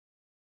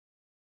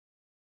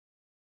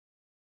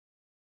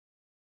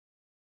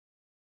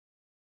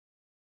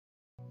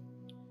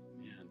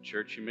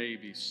Church, you may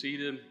be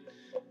seated.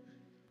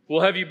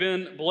 Well, have you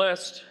been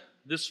blessed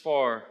this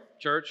far,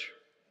 church?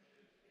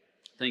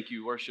 Thank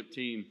you, worship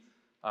team.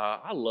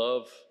 I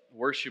love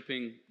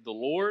worshiping the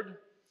Lord.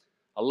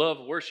 I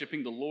love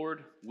worshiping the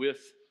Lord with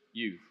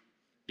you.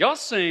 Y'all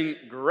sing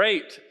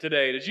great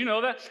today. Did you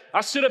know that? I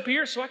sit up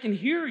here so I can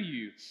hear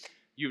you.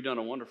 You've done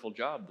a wonderful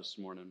job this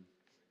morning.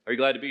 Are you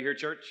glad to be here,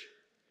 church?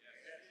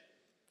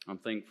 I'm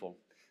thankful.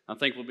 I'm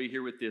thankful to be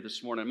here with you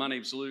this morning. My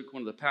name's Luke,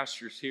 one of the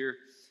pastors here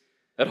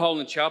at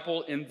Holland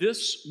Chapel. And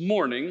this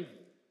morning,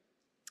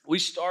 we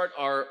start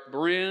our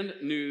brand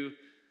new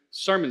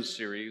sermon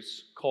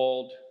series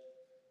called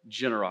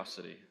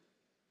Generosity.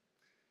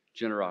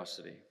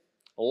 Generosity.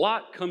 A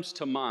lot comes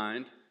to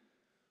mind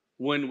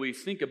when we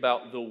think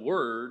about the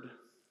word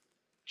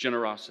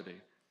generosity.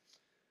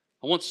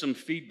 I want some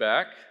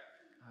feedback.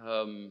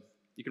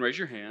 You can raise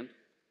your hand.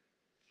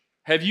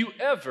 Have you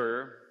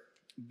ever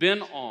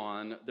been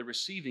on the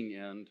receiving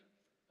end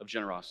of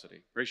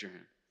generosity? Raise your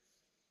hand.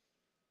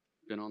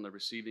 Been on the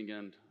receiving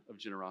end of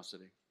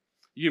generosity.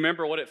 You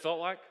remember what it felt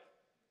like?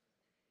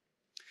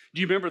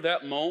 Do you remember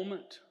that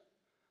moment?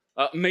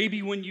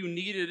 Maybe when you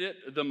needed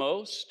it the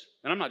most,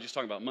 and I'm not just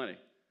talking about money.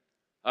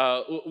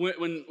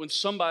 When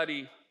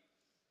somebody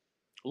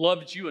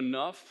loved you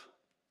enough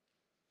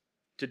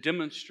to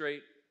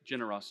demonstrate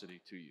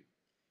generosity to you.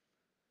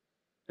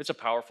 It's a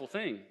powerful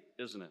thing,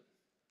 isn't it?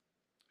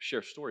 I'll share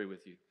a story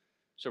with you.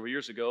 Several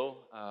years ago,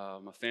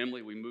 my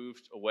family, we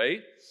moved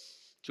away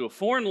to a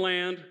foreign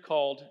land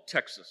called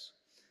Texas.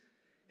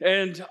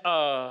 And,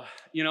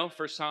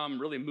 first time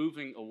really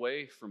moving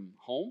away from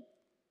home.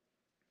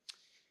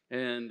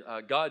 And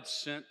God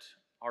sent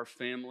our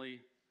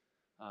family,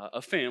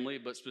 a family,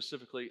 but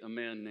specifically a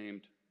man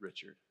named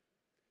Richard,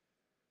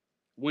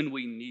 when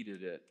we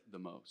needed it the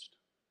most.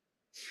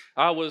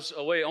 I was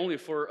away only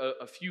for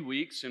a few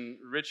weeks, and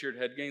Richard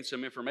had gained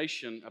some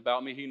information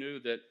about me. He knew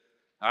that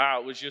I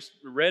was just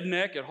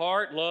redneck at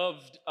heart,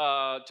 loved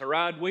to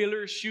ride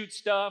wheelers, shoot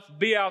stuff,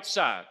 be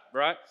outside,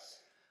 right?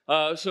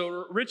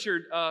 So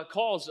Richard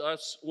calls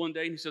us one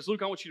day and he says,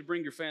 "Luke, I want you to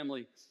bring your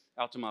family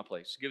out to my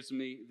place." He gives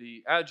me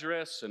the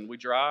address, and we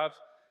drive,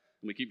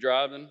 and we keep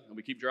driving, and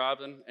we keep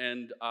driving,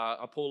 and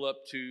I pull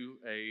up to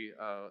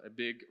a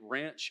big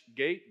ranch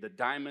gate, the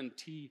Diamond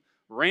T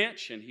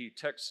Ranch, and he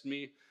texts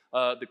me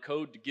the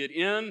code to get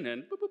in,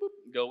 and boop, boop,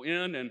 boop, go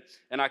in,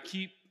 and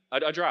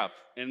I drive,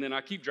 and then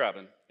I keep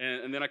driving,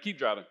 and then I keep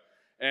driving,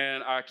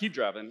 and I keep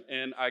driving,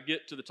 and I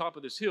get to the top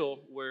of this hill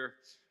where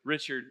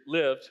Richard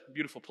lived,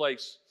 beautiful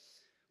place.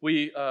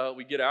 We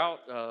get out,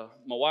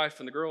 my wife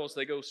and the girls,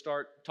 they go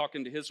start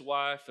talking to his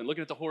wife and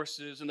looking at the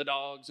horses and the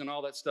dogs and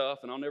all that stuff,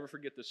 and I'll never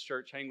forget this,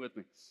 church, hang with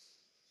me.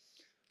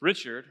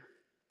 Richard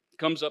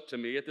comes up to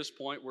me. At this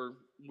point,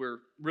 we're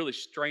really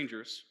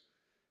strangers.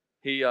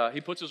 He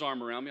puts his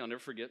arm around me, I'll never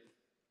forget,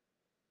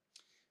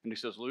 and he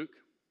says, "Luke,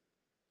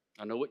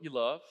 I know what you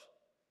love,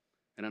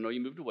 and I know you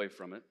moved away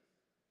from it,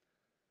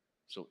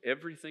 so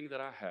everything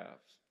that I have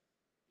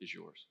is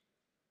yours.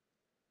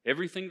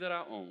 Everything that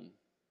I own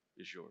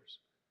is yours.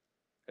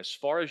 As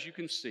far as you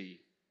can see,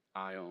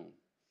 I own.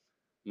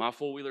 My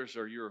four-wheelers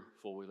are your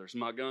four-wheelers.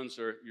 My guns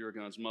are your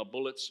guns. My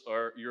bullets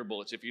are your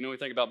bullets." If you know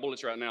anything about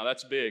bullets right now,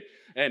 that's big.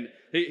 And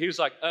he was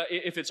like,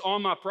 "If it's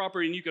on my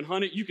property and you can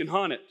hunt it, you can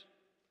hunt it."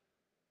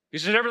 He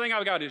said, "Everything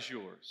I've got is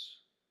yours."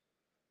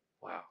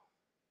 Wow.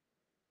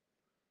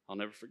 I'll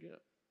never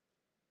forget.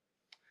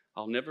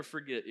 I'll never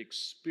forget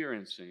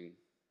experiencing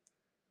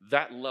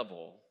that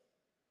level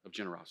of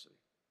generosity.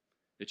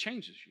 It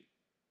changes you.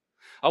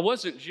 I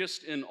wasn't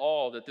just in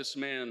awe that this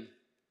man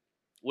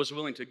was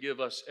willing to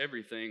give us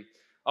everything.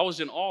 I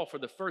was in awe for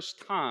the first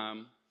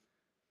time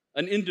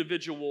an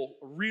individual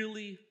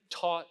really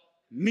taught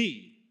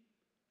me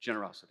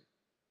generosity.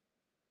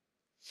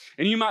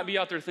 And you might be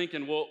out there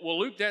thinking, well,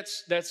 Luke,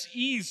 that's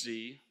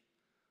easy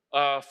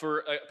for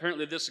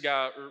apparently this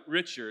guy,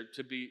 Richard,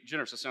 to be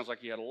generous. It sounds like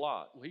he had a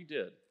lot. Well, he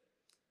did.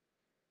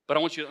 But I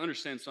want you to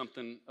understand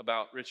something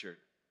about Richard.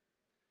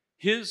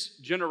 His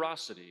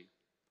generosity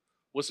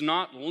was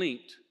not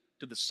linked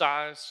to the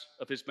size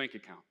of his bank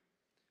account.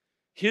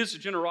 His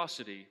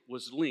generosity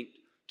was linked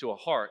to a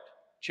heart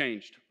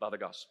changed by the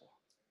gospel.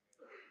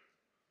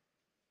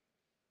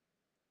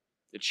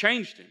 It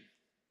changed him.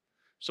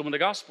 So when the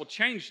gospel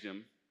changed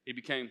him, he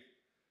became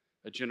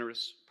a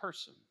generous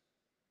person.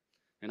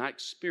 And I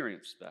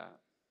experienced that.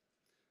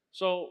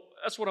 So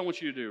that's what I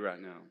want you to do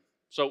right now.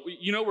 So,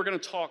 we're going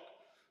to talk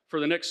for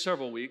the next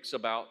several weeks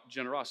about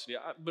generosity.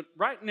 But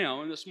right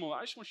now, in this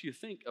moment, I just want you to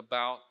think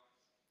about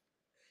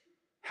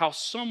how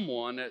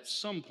someone at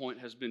some point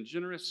has been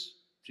generous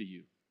to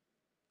you,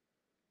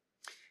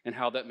 and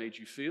how that made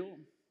you feel,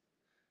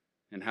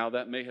 and how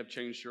that may have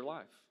changed your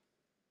life.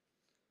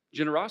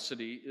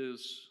 Generosity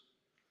is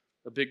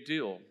a big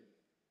deal.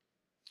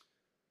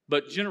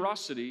 But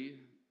generosity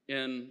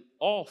in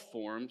all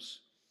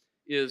forms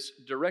is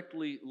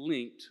directly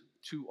linked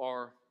to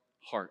our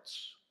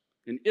hearts,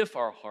 and if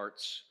our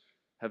hearts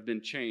have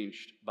been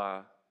changed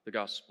by the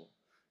gospel.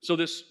 So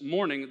this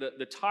morning,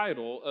 the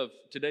title of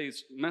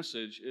today's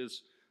message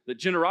is that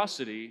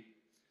generosity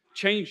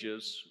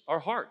changes our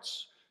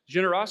hearts.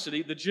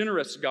 Generosity, the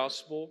generous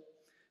gospel,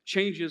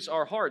 changes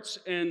our hearts.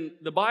 And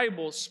the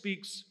Bible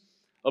speaks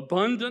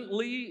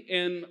abundantly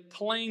and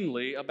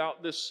plainly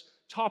about this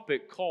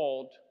topic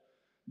called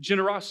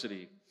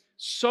generosity.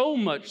 So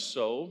much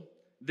so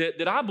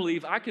that I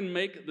believe I can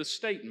make the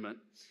statement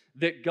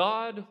that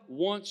God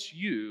wants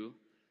you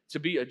to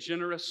be a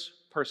generous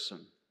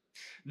person.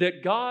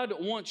 That God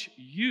wants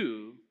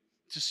you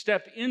to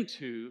step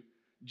into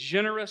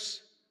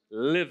generous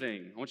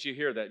living. I want you to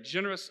hear that.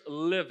 Generous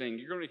living.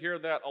 You're going to hear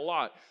that a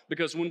lot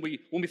because when we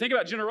think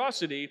about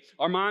generosity,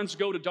 our minds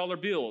go to dollar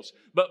bills.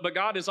 But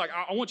God is like,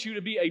 I want you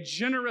to be a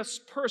generous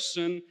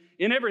person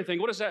in everything.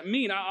 What does that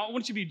mean? I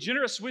want you to be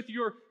generous with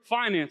your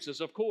finances,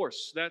 of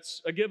course.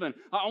 That's a given.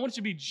 I want you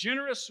to be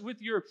generous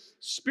with your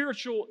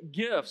spiritual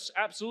gifts.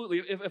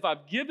 Absolutely. If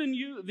I've given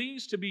you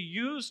these to be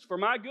used for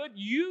my good,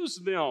 use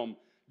them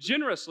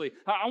generously.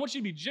 I want you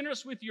to be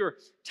generous with your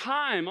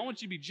time. I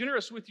want you to be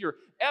generous with your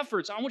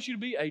efforts. I want you to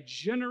be a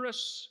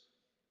generous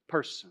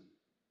person.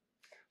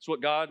 That's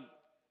what God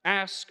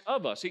asks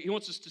of us. He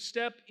wants us to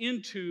step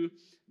into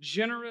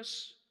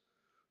generous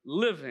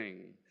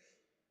living,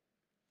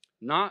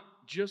 not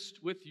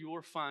just with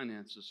your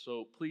finances.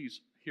 So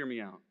please hear me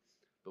out,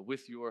 but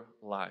with your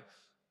life.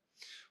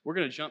 We're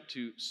going to jump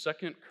to 2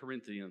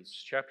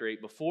 Corinthians chapter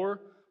 8.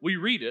 Before we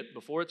read it,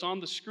 before it's on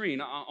the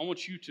screen, I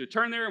want you to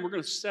turn there and we're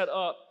going to set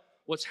up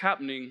what's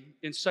happening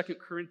in 2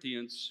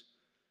 Corinthians,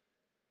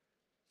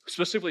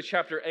 specifically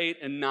chapter 8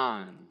 and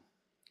 9.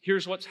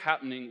 Here's what's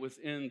happening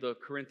within the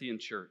Corinthian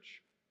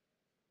church.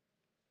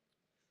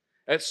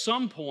 At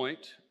some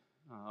point,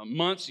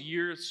 months,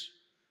 years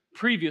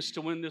previous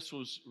to when this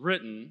was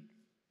written,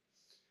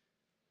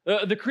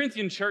 the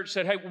Corinthian church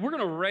said, hey, we're going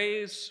to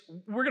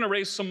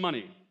raise some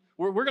money.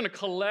 We're going to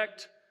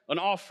collect an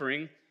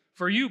offering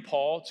for you,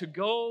 Paul, to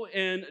go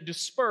and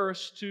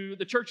disperse to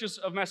the churches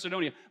of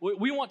Macedonia.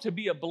 We want to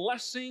be a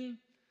blessing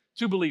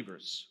to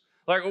believers.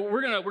 Like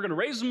we're gonna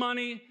raise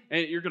money,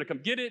 and you're gonna come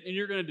get it, and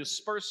you're gonna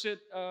disperse it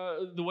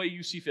the way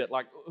you see fit.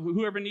 Like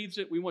whoever needs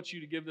it, we want you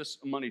to give this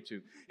money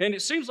to. And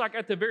it seems like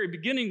at the very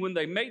beginning, when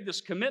they made this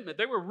commitment,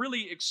 they were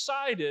really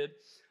excited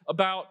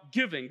about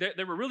giving.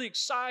 They were really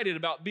excited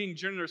about being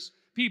generous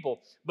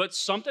people. But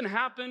something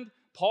happened.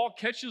 Paul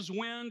catches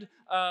wind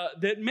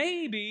that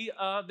maybe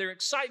their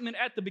excitement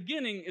at the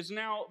beginning is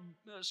now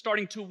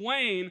starting to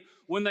wane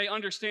when they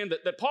understand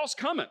that Paul's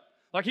coming.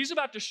 Like he's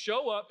about to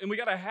show up, and we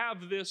got to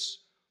have this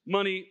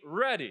money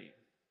ready.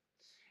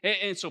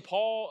 And so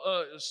Paul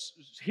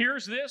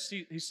hears this.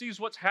 He sees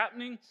what's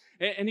happening,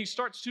 and he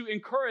starts to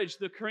encourage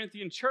the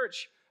Corinthian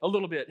church a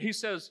little bit. He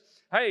says,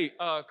 hey,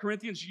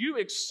 Corinthians, you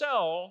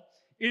excel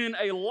in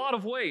a lot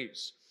of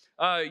ways.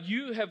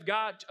 You have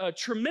got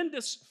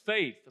tremendous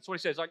faith. That's what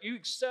he says. Like you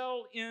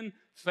excel in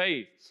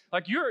faith.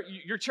 Like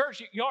your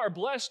church, y'all are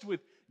blessed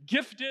with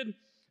gifted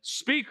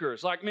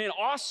speakers. Like, man,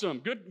 awesome.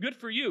 Good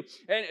for you.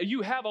 And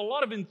you have a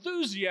lot of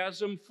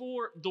enthusiasm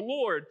for the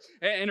Lord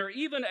and are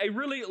even a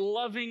really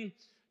loving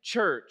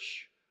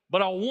church.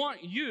 But I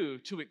want you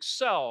to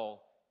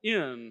excel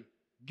in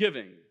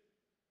giving.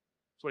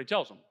 That's what he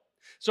tells them.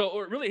 So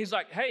really, he's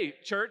like, hey,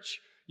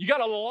 church, you got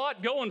a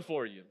lot going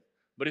for you.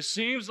 But it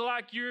seems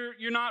like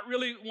you're not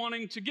really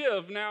wanting to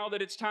give now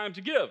that it's time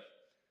to give.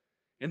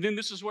 And then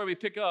this is where we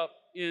pick up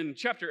in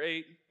chapter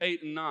 8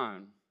 and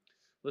 9.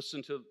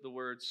 Listen to the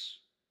words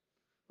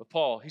of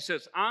Paul. He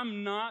says,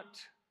 I'm not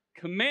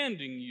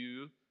commanding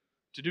you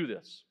to do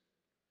this.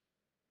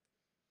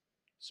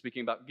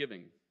 Speaking about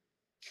giving.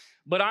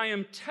 But I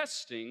am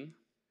testing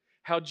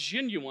how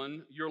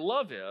genuine your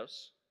love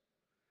is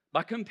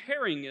by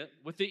comparing it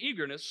with the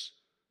eagerness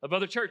of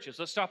other churches.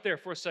 Let's stop there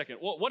for a second.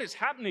 Well, what is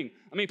happening?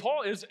 I mean,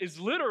 Paul is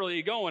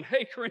literally going,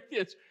 hey,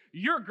 Corinthians,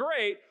 you're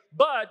great,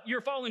 but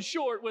you're falling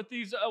short with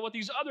what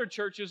these other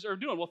churches are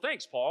doing. Well,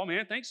 thanks, Paul,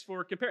 man. Thanks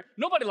for comparing.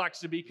 Nobody likes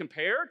to be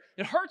compared.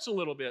 It hurts a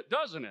little bit,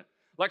 doesn't it?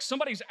 Like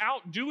somebody's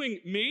outdoing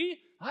me.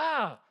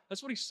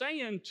 That's what he's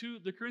saying to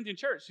the Corinthian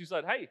church. He's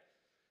like, hey,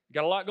 you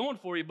got a lot going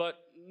for you, but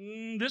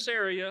in this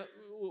area,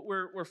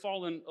 we're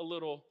falling a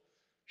little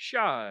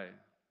shy.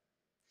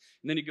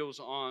 And then he goes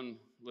on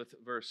with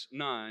verse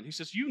 9. He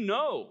says, you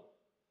know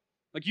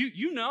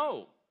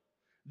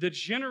the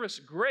generous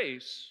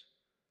grace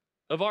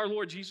of our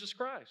Lord Jesus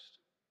Christ.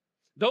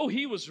 Though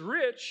he was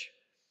rich,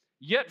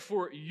 yet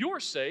for your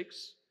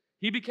sakes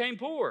he became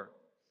poor,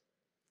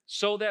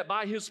 so that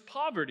by his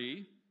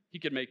poverty he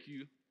could make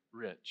you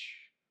rich.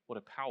 What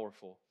a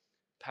powerful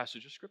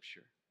passage of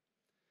Scripture.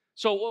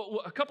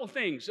 So a couple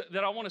things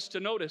that I want us to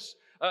notice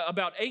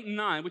about 8 and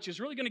 9, which is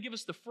really going to give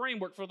us the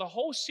framework for the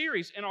whole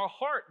series and our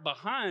heart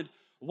behind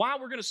why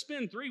we're going to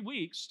spend 3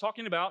 weeks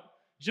talking about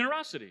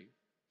generosity,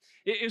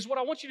 is what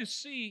I want you to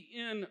see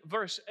in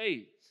verse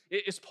 8.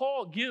 Is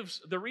Paul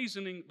gives the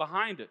reasoning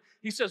behind it.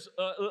 He says,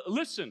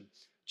 listen,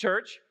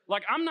 church,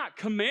 like I'm not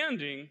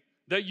commanding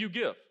that you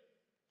give.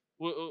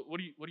 What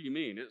do you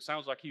mean? It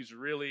sounds like he's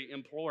really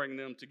imploring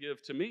them to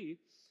give to me.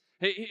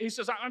 He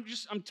says,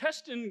 I'm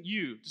testing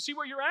you to see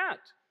where you're at,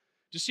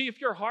 to see if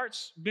your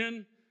heart's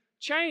been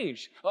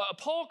changed.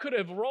 Paul could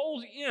have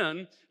rolled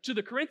in to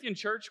the Corinthian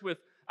church with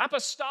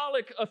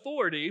apostolic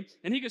authority,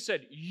 and he could have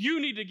said, you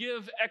need to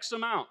give X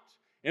amount.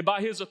 And by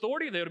his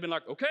authority, they would have been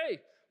like, okay,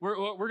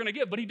 we're going to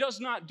give. But he does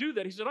not do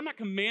that. He said, I'm not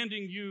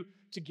commanding you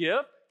to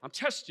give. I'm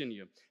testing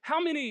you.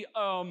 How many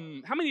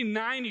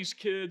 90s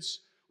kids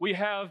we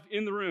have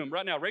in the room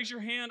right now? Raise your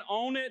hand,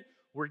 own it.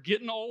 We're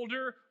getting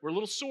older. We're a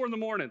little sore in the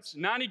mornings.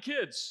 90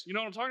 kids. You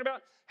know what I'm talking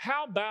about?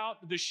 How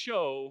about the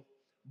show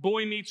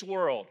Boy Meets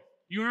World?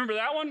 You remember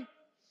that one?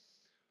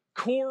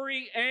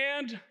 Corey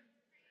and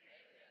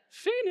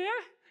Fina.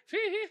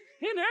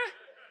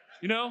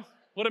 You know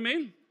what I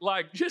mean?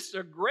 Like, just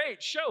a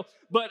great show.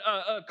 But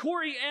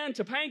Corey and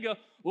Topanga,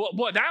 well,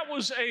 boy, that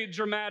was a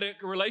dramatic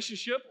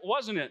relationship,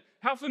 wasn't it?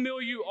 How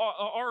familiar you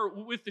are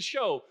with the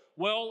show?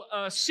 Well,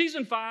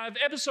 season 5,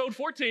 episode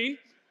 14.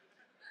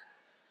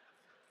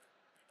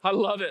 I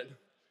love it.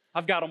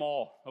 I've got them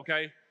all,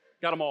 okay?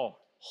 Got them all.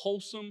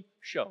 Wholesome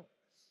show.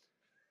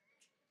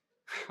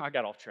 I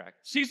got off track.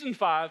 Season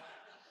 5,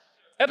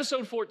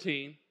 episode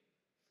 14,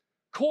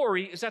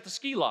 Corey is at the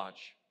ski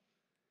lodge,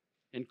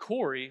 and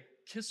Corey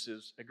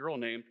kisses a girl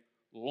named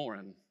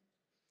Lauren.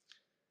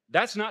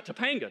 That's not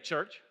Topanga,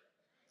 church.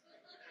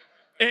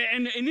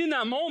 And in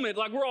that moment,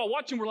 like, we're all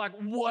watching, we're like,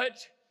 what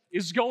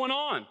is going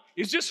on?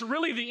 Is this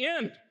really the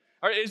end?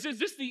 Or is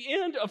this the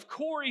end of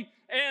Corey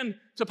and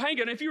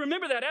Topanga? And if you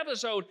remember that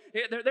episode,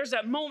 there's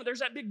that moment, there's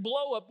that big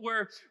blow up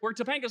where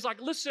Topanga's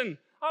like, listen,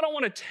 I don't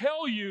want to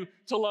tell you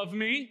to love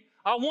me.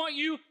 I want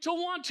you to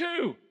want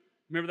to.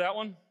 Remember that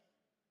one?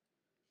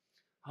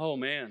 Oh,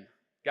 man.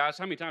 Guys,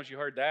 how many times you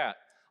heard that?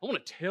 I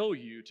want to tell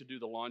you to do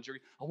the laundry.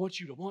 I want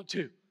you to want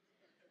to.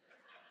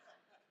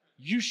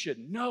 You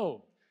should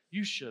know.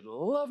 You should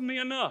love me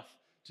enough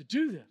to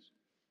do this.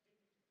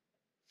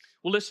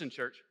 Well, listen,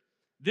 church.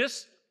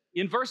 This,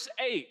 in verse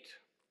 8,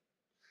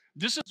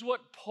 this is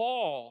what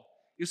Paul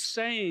is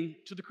saying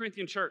to the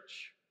Corinthian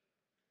church.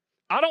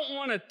 I don't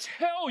want to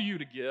tell you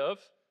to give.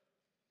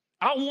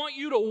 I want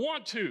you to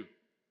want to.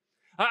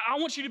 I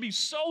want you to be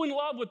so in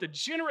love with the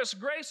generous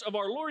grace of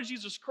our Lord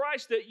Jesus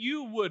Christ that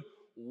you would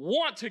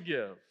want to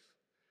give.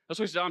 That's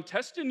what he said. I'm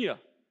testing you.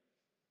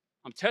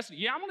 I'm testing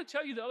you. Yeah, I'm going to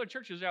tell you the other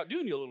churches are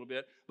outdoing you a little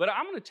bit, but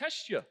I'm going to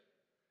test you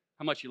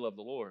how much you love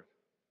the Lord.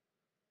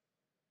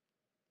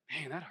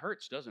 Man, that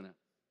hurts, doesn't it?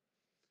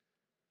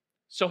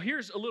 So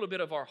here's a little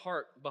bit of our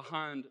heart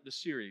behind the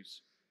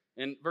series.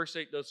 And verse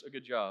 8 does a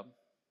good job.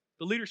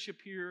 The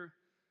leadership here,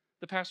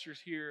 the pastors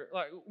here,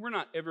 like, we're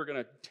not ever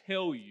going to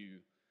tell you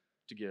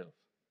to give.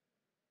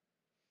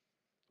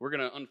 We're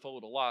going to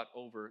unfold a lot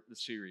over the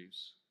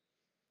series.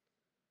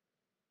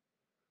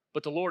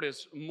 But the Lord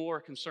is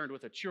more concerned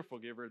with a cheerful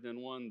giver than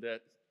one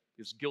that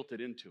is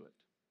guilted into it.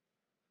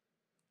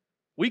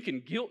 We can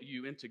guilt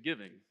you into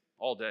giving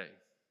all day,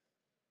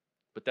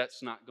 but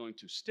that's not going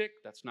to stick.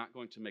 That's not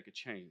going to make a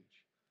change.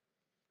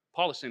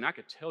 Paul is saying, I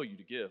could tell you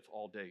to give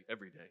all day,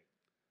 every day,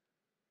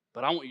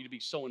 but I want you to be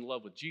so in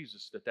love with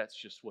Jesus that that's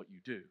just what you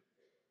do.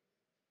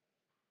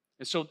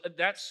 And so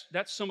that's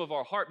some of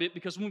our heart,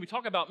 because when we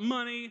talk about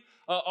money,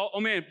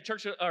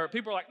 church or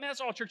people are like, man,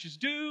 that's all churches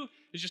do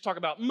is just talk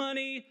about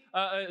money.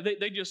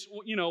 They just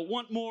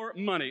want more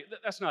money.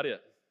 That's not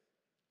it.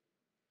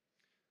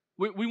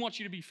 We want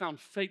you to be found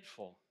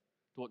faithful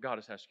to what God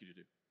has asked you to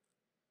do.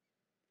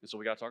 And so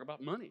we got to talk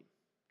about money.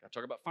 Got to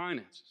talk about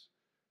finances.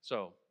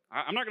 So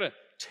I'm not going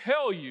to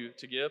tell you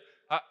to give.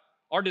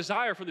 Our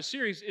desire for the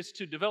series is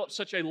to develop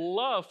such a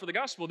love for the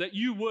gospel that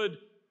you would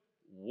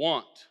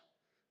want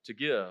to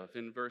give.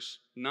 In verse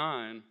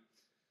 9,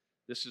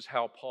 this is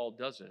how Paul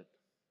does it.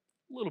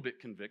 A little bit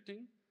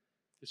convicting.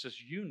 It says,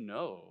 you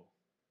know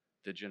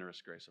the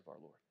generous grace of our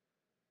Lord.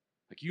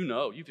 Like,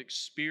 you've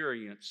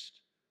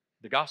experienced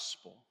the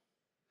gospel.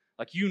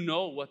 Like, you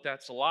know what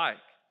that's like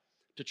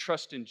to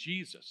trust in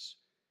Jesus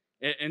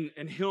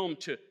and Him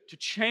to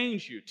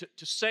change you,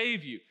 to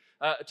save you,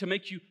 to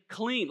make you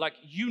clean. Like,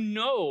 you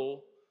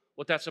know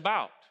what that's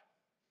about.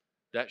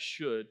 That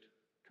should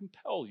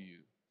compel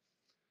you.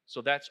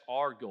 So that's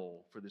our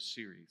goal for this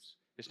series.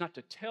 It's not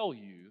to tell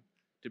you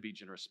to be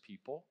generous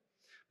people,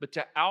 but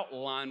to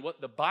outline what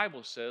the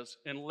Bible says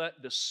and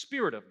let the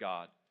Spirit of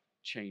God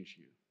change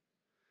you.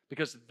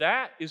 Because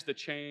that is the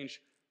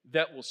change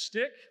that will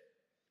stick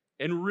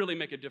and really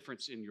make a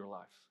difference in your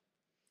life.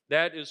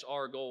 That is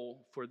our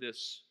goal for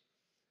this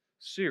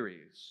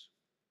series.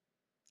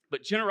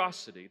 But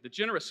generosity, the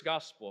generous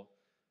gospel,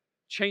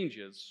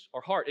 changes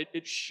our heart.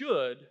 It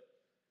should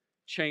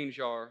change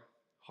our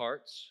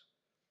hearts.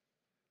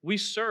 We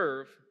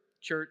serve,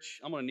 church,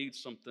 I'm going to need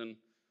something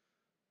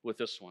with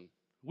this one.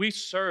 We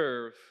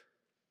serve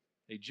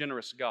a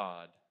generous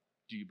God.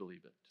 Do you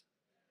believe it?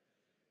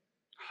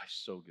 Oh, He's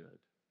so good.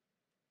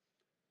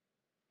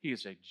 He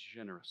is a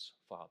generous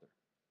Father.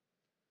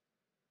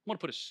 I'm going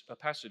to put a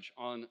passage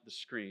on the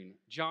screen.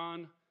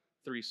 John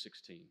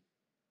 3:16.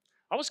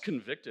 I was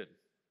convicted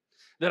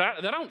that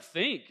I don't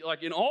think,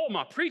 like in all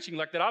my preaching,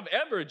 like that I've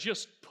ever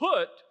just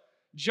put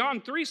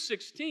John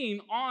 3:16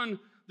 on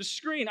the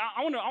screen.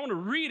 I want to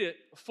read it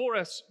for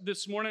us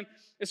this morning.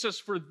 It says,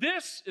 "For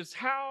this is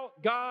how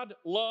God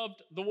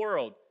loved the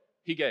world.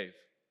 He gave."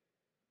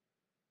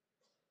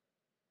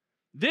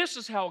 This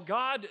is how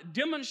God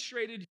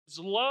demonstrated his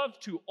love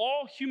to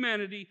all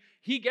humanity.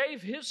 He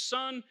gave his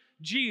son,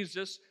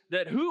 Jesus,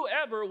 that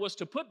whoever was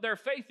to put their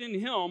faith in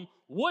him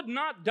would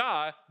not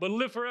die, but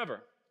live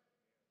forever.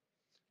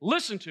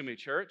 Listen to me,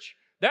 church.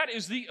 That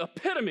is the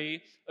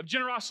epitome of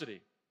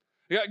generosity.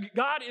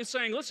 God is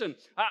saying, listen,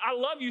 I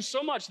love you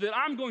so much that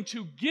I'm going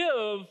to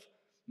give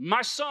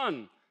my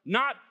son,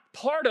 not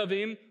part of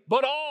him,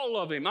 but all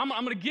of him. I'm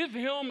going to give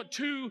him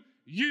to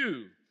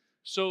you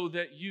so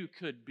that you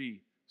could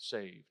be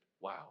saved.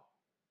 Wow.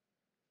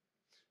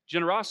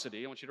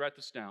 Generosity, I want you to write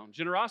this down.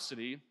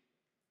 Generosity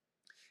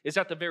is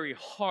at the very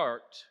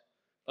heart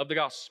of the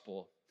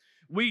gospel.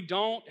 We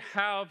don't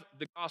have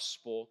the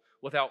gospel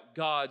without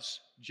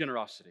God's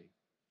generosity.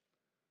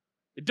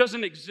 It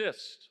doesn't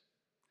exist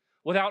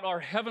without our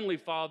Heavenly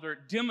Father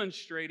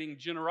demonstrating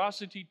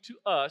generosity to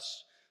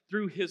us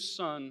through his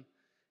Son,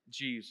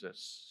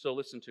 Jesus. So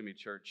listen to me,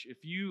 church.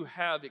 If you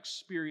have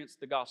experienced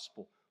the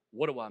gospel,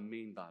 what do I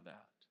mean by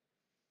that?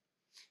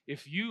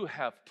 If you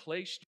have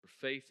placed your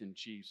faith in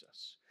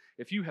Jesus,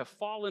 if you have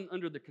fallen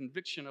under the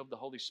conviction of the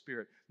Holy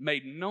Spirit,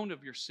 made known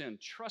of your sin,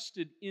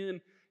 trusted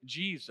in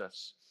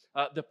Jesus,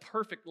 the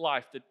perfect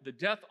life, the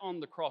death on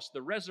the cross,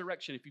 the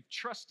resurrection, if you've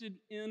trusted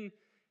in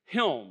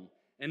him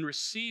and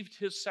received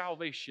his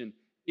salvation,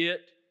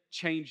 it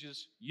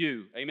changes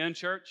you. Amen,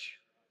 church?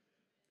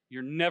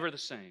 You're never the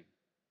same.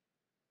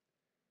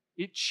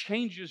 It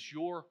changes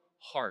your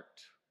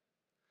heart.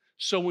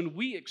 So when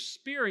we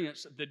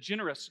experience the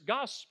generous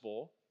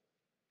gospel,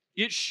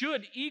 it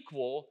should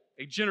equal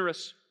a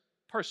generous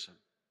person.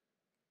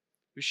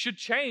 It should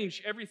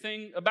change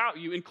everything about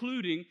you,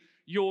 including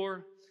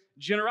your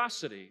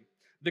generosity.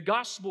 The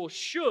gospel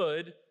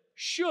should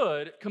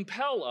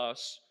compel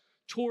us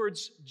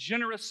towards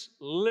generous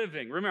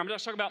living. Remember, I'm not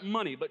talking about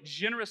money, but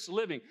generous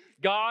living.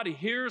 God,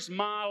 here's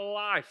my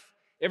life.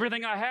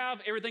 Everything I have,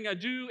 everything I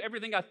do,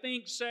 everything I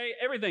think, say,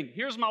 everything.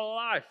 Here's my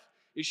life.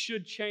 It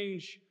should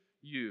change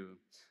you.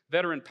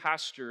 Veteran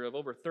pastor of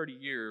over 30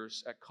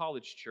 years at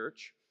College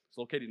Church. It's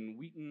located in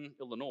Wheaton,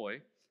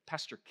 Illinois.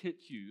 Pastor Kent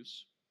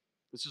Hughes.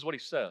 This is what he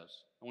says.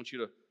 I want you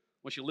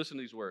to listen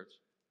to these words.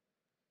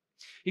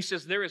 He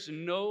says, "There is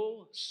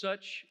no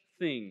such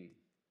thing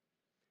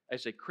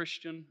as a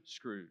Christian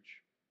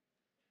Scrooge.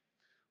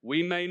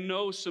 We may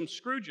know some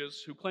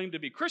Scrooges who claim to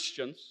be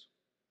Christians."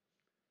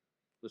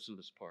 Listen to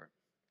this part.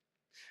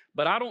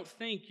 "But I don't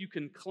think you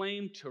can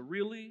claim to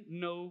really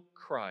know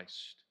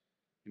Christ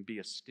and be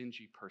a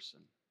stingy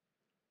person."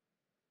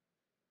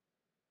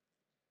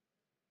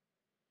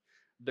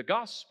 The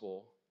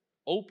gospel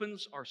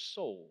opens our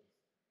soul,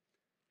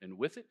 and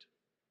with it,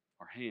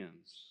 our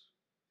hands.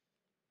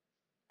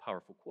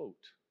 Powerful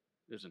quote,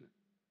 isn't it?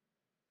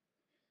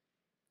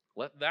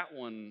 Let that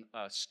one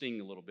sting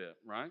a little bit,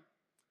 right?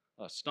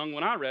 Stung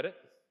when I read it.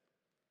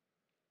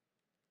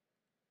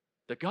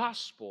 The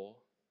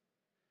gospel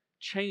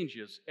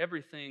changes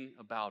everything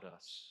about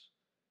us,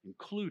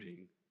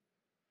 including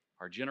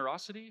our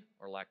generosity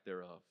or lack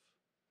thereof.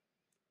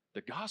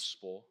 The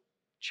gospel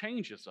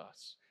changes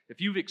us. If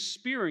you've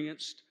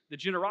experienced the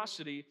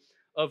generosity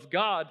of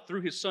God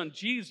through his son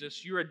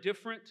Jesus, you're a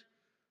different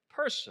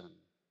person.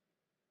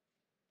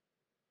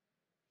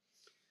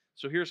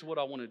 So here's what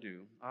I want to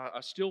do.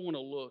 I still want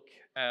to look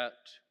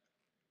at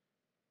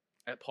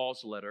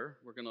Paul's letter.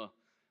 We're going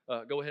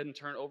to go ahead and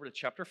turn over to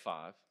chapter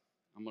 5.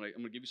 I'm going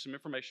to give you some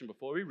information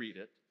before we read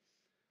it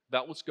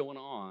about what's going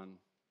on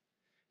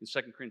in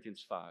 2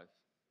 Corinthians 5.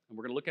 And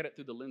we're going to look at it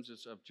through the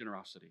lenses of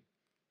generosity.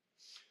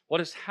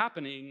 What is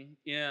happening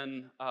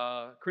in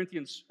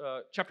Corinthians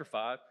chapter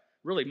 5,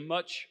 really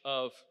much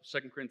of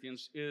 2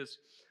 Corinthians, is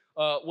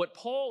what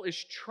Paul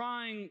is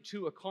trying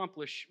to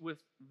accomplish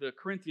with the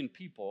Corinthian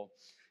people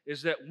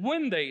is that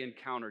when they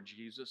encounter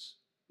Jesus,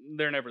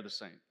 they're never the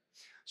same.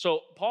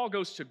 So Paul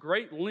goes to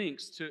great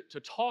lengths to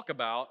talk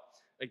about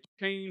a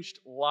changed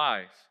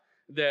life,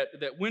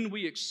 that when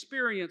we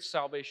experience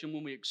salvation,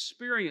 when we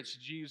experience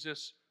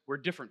Jesus, we're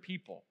different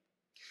people.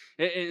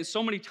 And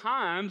so many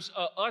times,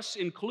 us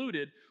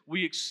included,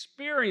 we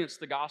experience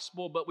the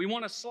gospel, but we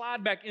want to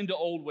slide back into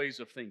old ways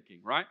of thinking,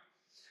 right?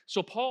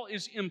 So Paul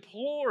is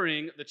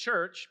imploring the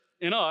church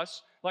and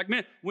us, like,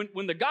 man,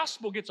 when the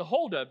gospel gets a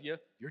hold of you,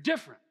 you're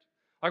different.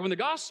 Like when the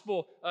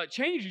gospel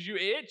changes you,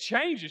 it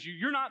changes you.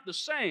 You're not the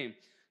same.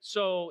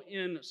 So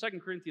in 2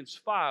 Corinthians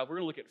 5, we're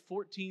going to look at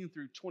 14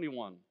 through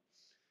 21.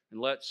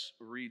 And let's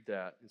read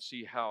that and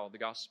see how the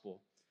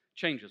gospel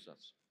changes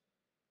us.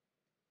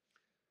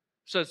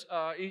 It says,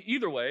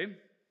 either way,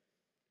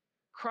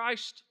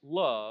 Christ's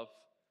love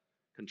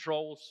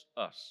controls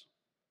us.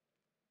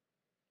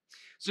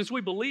 Since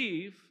we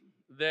believe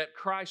that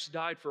Christ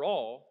died for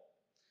all,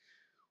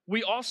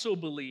 we also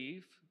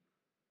believe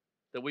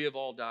that we have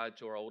all died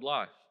to our old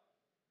life.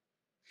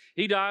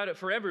 He died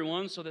for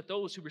everyone so that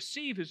those who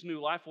receive his new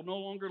life will no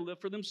longer live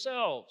for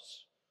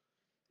themselves.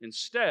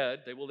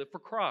 Instead, they will live for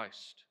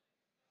Christ.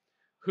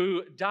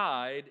 who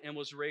died and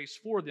was raised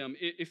for them.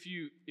 If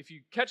you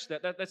catch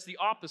that's the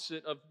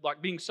opposite of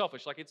like being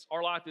selfish. Like it's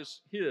our life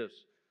is His.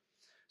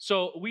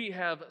 So we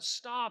have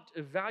stopped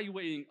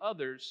evaluating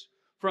others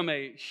from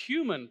a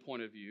human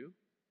point of view.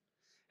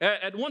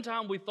 At one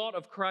time, we thought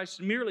of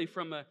Christ merely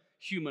from a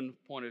human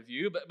point of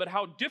view, but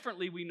how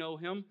differently we know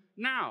Him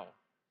now.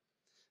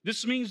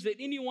 This means that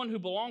anyone who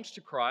belongs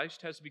to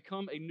Christ has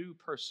become a new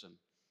person.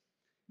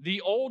 The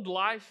old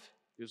life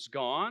is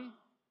gone,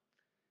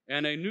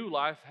 and a new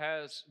life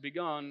has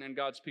begun, and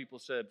God's people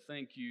said,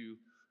 "Thank you,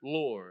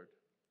 Lord.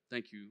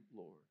 Thank you,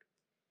 Lord."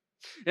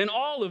 And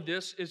all of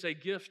this is a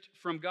gift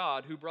from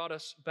God who brought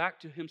us back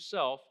to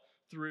Himself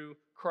through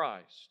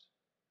Christ.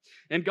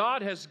 And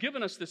God has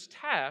given us this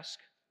task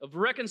of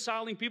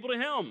reconciling people to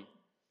Him.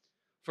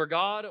 For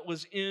God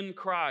was in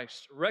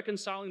Christ,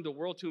 reconciling the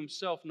world to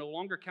Himself, no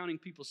longer counting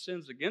people's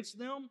sins against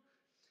them.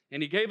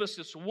 And He gave us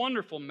this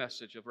wonderful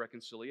message of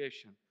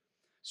reconciliation.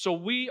 So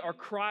we are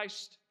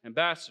Christ's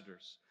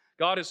ambassadors.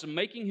 God is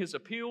making His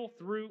appeal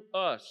through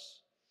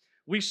us.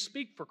 We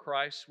speak for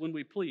Christ when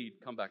we plead,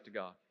 "Come back to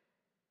God."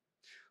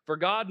 For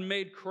God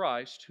made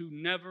Christ, who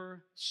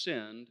never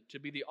sinned, to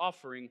be the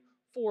offering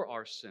for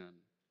our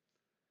sin,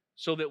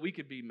 so that we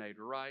could be made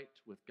right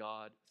with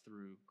God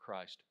through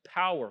Christ.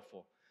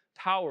 Powerful,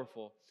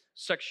 powerful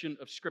section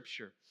of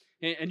Scripture.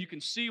 And you can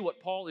see what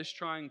Paul is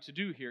trying to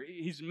do here.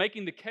 He's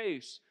making the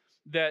case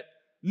that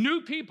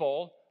new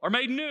people are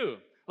made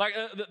new. Like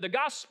the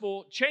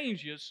gospel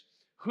changes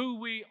who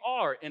we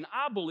are. And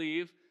I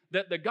believe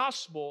that the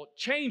gospel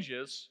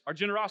changes our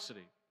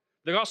generosity.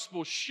 The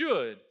gospel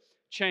should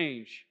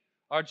change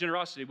our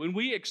generosity. When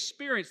we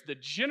experience the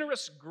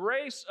generous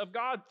grace of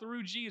God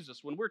through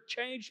Jesus, when we're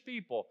changed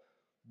people,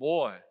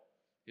 boy,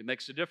 it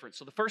makes a difference.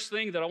 So the first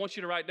thing that I want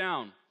you to write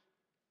down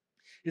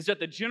is that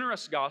the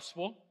generous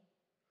gospel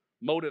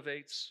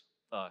motivates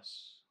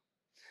us.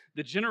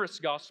 The generous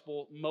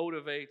gospel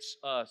motivates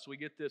us. We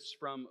get this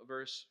from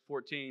verse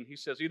 14. He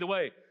says, either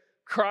way,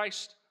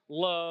 Christ's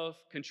love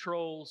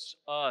controls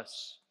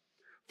us.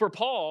 For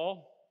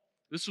Paul,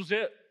 this was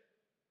it.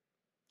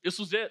 This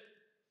was it.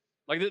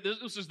 Like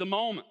this is the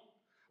moment.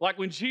 Like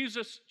when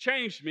Jesus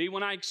changed me,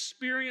 when I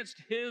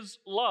experienced His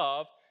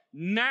love,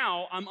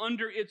 now I'm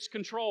under its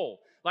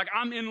control. Like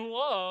I'm in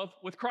love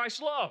with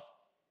Christ's love.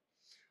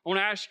 I want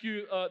to ask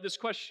you this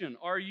question.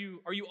 Are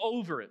you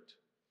over it?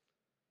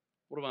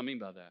 What do I mean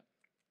by that?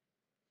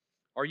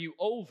 Are you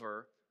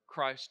over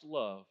Christ's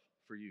love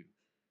for you?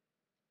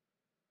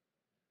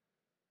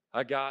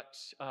 I got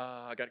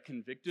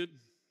convicted.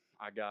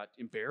 I got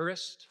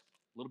embarrassed,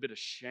 a little bit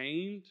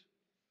ashamed.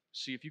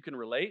 See if you can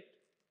relate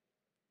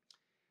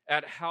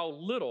at how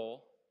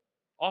little,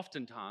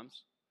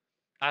 oftentimes,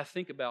 I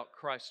think about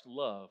Christ's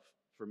love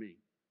for me.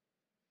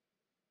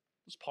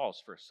 Let's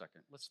pause for a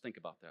second. Let's think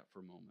about that for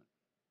a moment.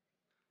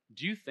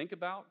 Do you think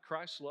about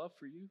Christ's love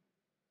for you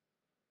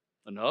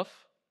enough?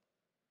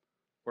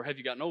 Or have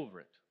you gotten over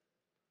it?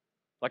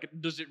 Like,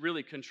 does it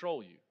really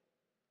control you?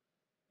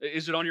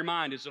 Is it on your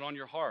mind? Is it on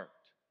your heart?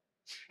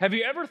 Have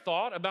you ever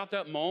thought about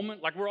that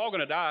moment? Like, we're all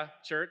going to die,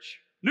 church.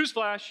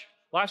 Newsflash,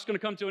 life's going to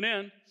come to an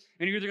end,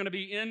 and you're either going to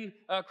be in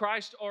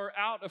Christ or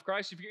out of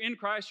Christ. If you're in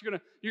Christ, you're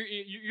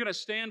going to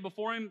stand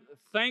before Him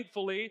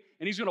thankfully,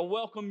 and He's going to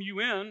welcome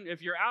you in.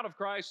 If you're out of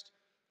Christ,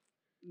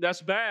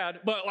 that's bad.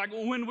 But like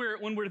when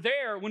we're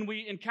there, when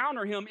we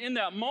encounter Him in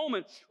that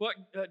moment, well,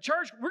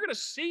 church, we're going to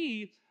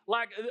see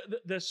like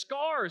the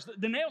scars,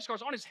 the nail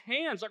scars on His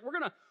hands. Like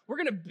we're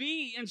gonna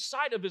be in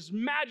sight of His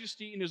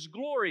majesty and His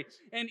glory.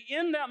 And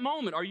in that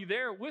moment, are you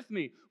there with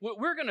me?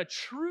 We're going to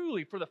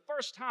truly, for the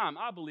first time,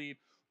 I believe,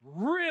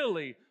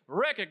 really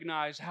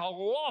recognize how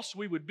lost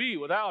we would be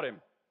without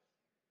Him.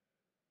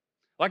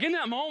 Like in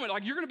that moment,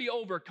 like you're going to be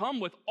overcome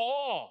with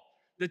awe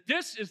that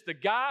this is the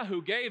guy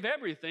who gave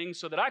everything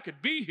so that I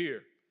could be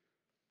here.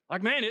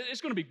 Like, man,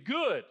 it's going to be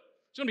good.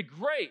 It's going to be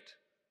great.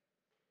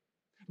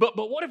 But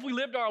what if we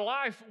lived our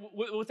life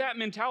with that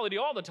mentality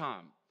all the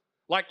time?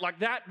 Like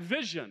that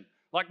vision.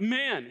 Like,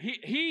 man,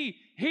 he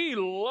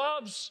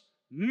loves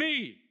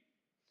me.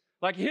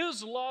 Like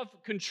His love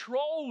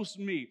controls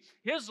me.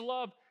 His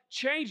love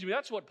changed me.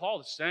 That's what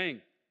Paul is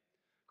saying.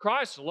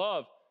 Christ's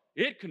love,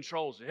 it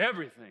controls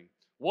everything.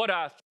 What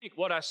I think,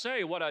 what I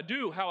say, what I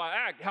do, how I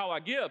act, how I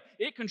give,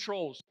 it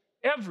controls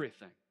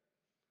everything.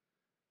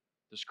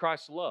 Does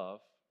Christ's love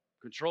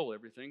control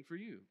everything for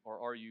you, or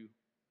are you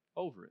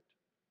over it?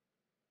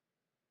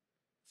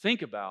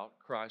 Think about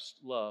Christ's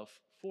love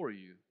for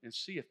you and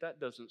see if that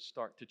doesn't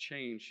start to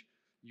change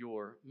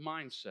your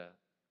mindset.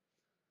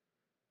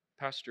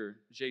 Pastor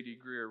J.D.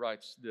 Greear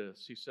writes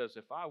this. He says,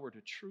 if I were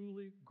to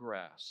truly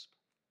grasp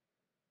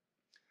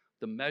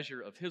the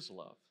measure of His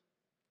love,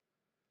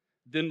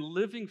 then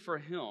living for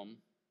Him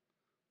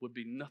would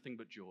be nothing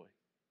but joy.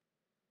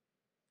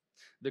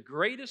 The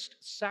greatest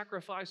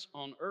sacrifice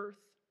on earth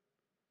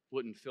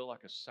wouldn't feel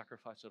like a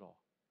sacrifice at all.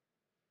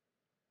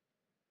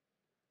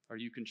 Are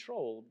you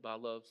controlled by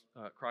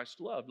Christ's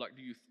love? Like,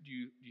 do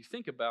you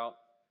think about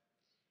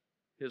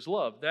His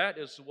love? That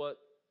is what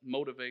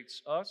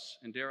motivates us,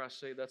 and dare I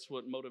say, that's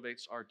what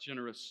motivates our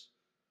generous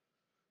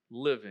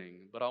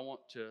living. But I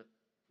want to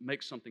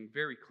make something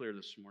very clear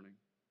this morning.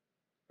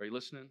 Are you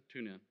listening?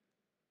 Tune in.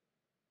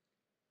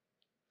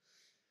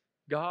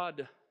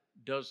 God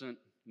doesn't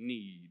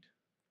need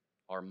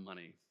our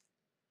money.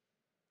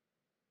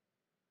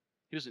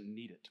 He doesn't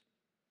need it.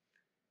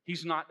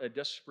 He's not a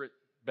desperate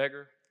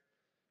beggar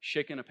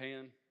shaking a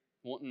pan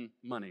wanting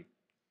money.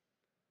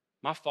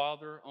 My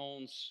Father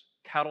owns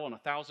cattle on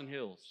 1,000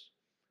 hills.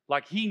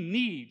 Like, He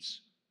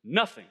needs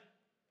nothing.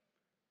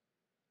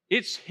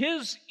 It's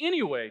His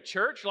anyway,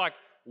 church. Like,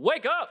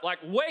 wake up. Like,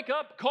 wake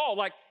up call.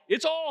 Like,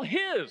 it's all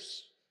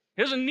His.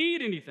 He doesn't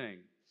need anything.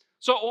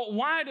 So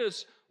why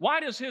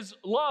does His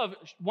love,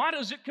 why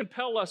does it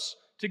compel us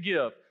to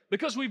give?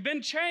 Because we've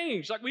been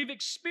changed. Like, we've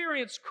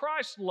experienced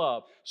Christ's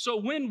love. So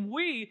when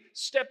we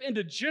step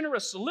into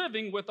generous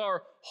living with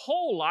our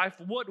whole life,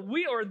 what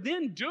we are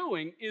then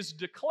doing is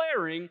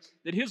declaring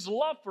that His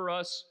love for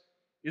us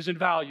is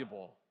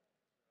invaluable.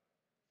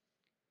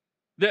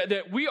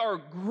 That we are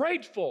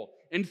grateful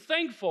and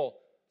thankful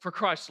for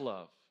Christ's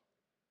love.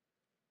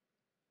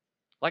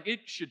 Like, it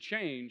should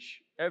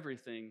change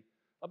everything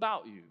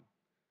about you.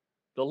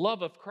 The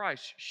love of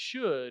Christ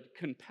should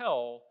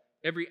compel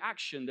every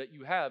action that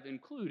you have,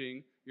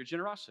 including your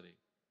generosity.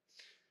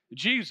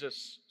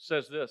 Jesus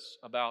says this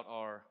about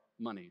our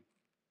money.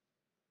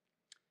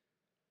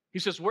 He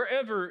says,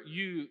 wherever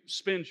you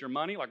spend your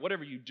money, like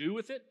whatever you do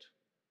with it,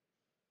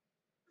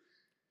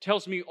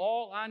 tells me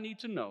all I need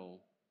to know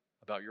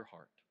about your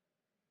heart.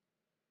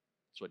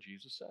 That's what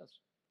Jesus says.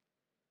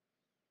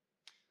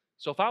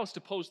 So if I was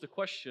to pose the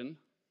question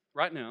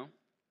right now,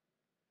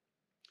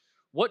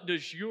 what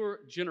does your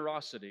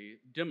generosity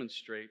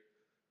demonstrate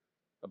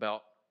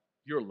about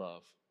your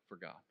love for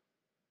God?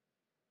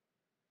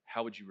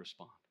 How would you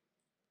respond?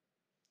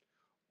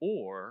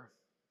 Or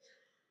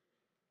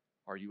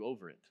are you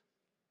over it?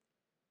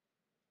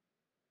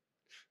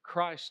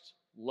 Christ's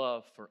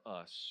love for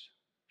us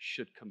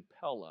should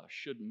compel us,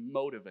 should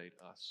motivate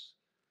us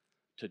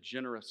to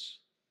generous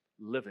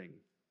living.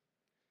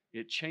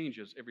 It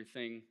changes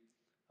everything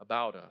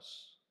about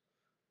us.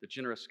 The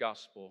generous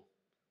gospel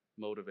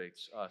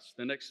motivates us.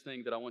 The next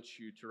thing that I want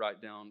you to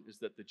write down is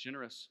that the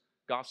generous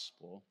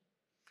gospel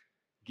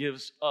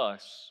gives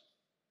us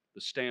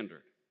the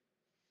standard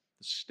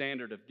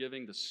of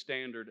giving, the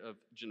standard of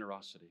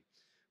generosity.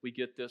 We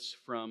get this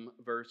from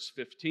verse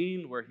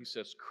 15 where he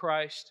says,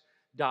 Christ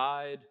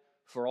died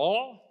for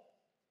all,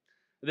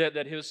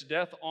 that His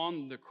death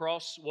on the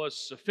cross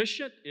was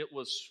sufficient. It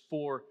was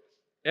for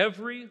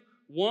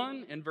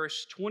everyone. In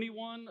verse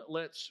 21,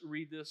 let's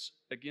read this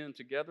again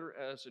together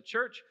as a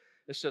church.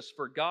 It says,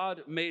 for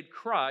God made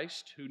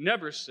Christ, who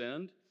never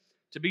sinned,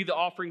 to be the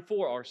offering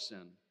for our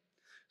sin,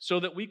 so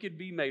that we could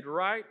be made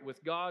right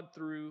with God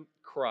through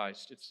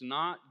Christ. It's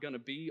not going to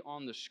be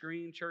on the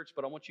screen, church,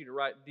 but I want you to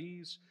write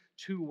these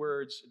two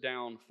words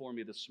down for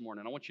me this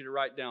morning. I want you to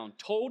write down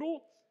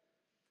total,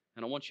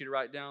 and I want you to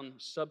write down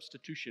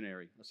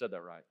substitutionary. I said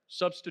that right.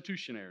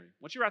 Substitutionary. I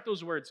want you to write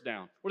those words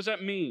down. What does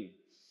that mean?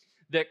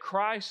 That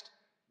Christ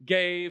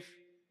gave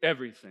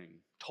everything.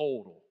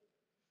 Total.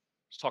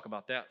 Let's talk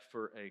about that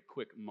for a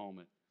quick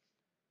moment.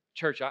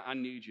 Church, I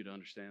need you to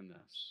understand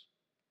this.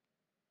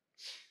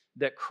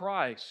 That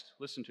Christ,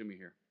 listen to me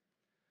here,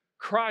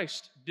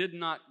 Christ did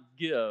not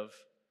give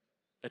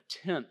a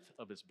tenth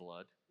of His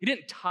blood. He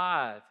didn't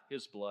tithe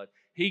His blood.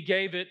 He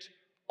gave it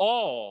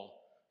all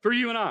for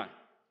you and I.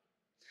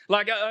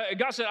 Like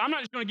God said, I'm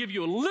not just going to give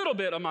you a little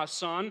bit of my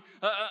Son,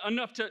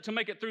 enough to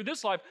make it through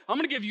this life. I'm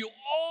going to give you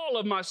all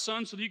of my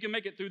Son so that you can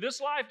make it through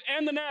this life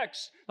and the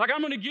next. Like,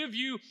 I'm going to give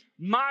you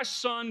my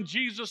Son,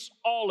 Jesus,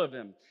 all of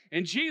Him.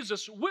 And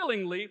Jesus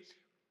willingly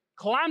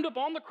climbed up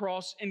on the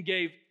cross and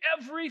gave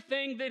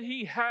everything that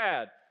He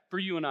had for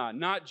you and I,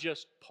 not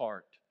just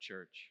part,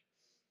 church.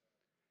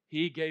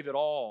 He gave it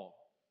all.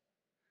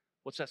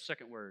 What's that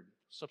second word?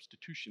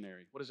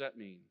 Substitutionary. What does that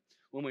mean?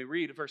 When we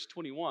read verse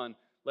 21,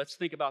 let's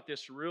think about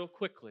this real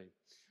quickly.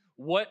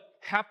 What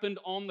happened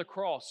on the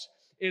cross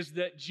is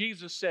that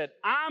Jesus said,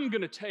 I'm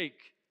going to take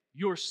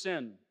your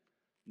sin,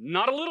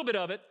 not a little bit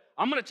of it.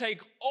 I'm going to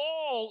take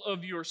all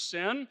of your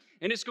sin,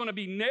 and it's going to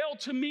be nailed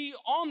to me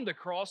on the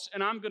cross,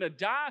 and I'm going to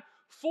die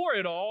for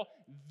it all.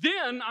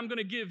 Then I'm going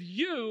to give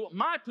you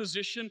my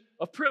position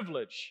of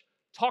privilege.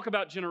 Talk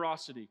about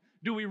generosity.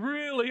 Do we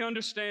really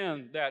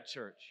understand that,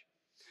 church?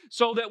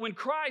 So that when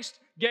Christ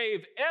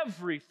gave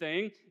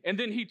everything and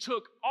then He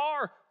took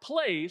our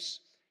place,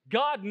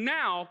 God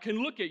now can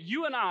look at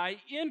you and I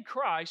in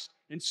Christ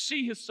and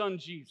see His Son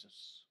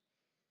Jesus.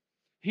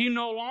 He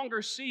no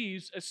longer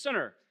sees a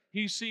sinner.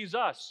 He sees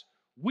us.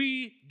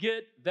 We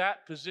get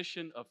that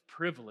position of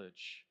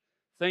privilege.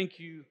 Thank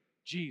you,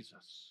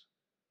 Jesus.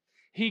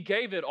 He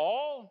gave it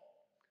all,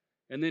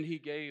 and then He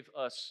gave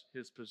us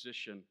His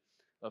position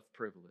of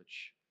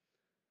privilege.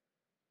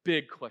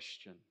 Big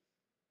question.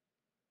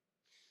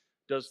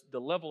 Does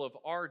the level of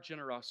our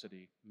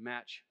generosity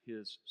match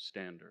His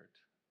standard?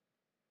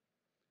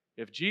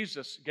 If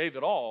Jesus gave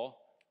it all,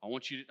 I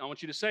want you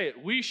to say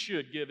it. We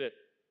should give it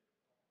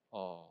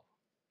all.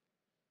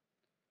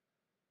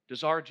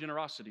 Does our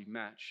generosity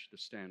match the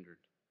standard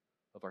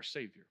of our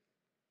Savior.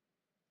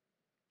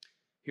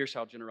 Here's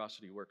how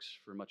generosity works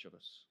for much of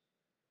us.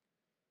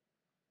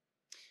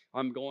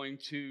 I'm going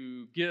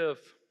to give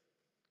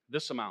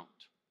this amount.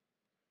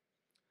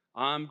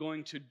 I'm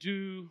going to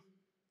do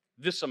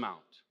this amount.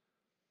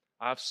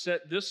 I've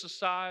set this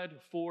aside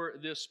for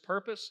this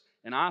purpose,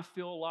 and I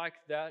feel like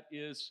that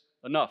is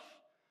enough.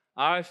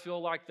 I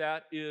feel like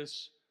that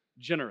is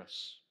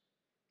generous,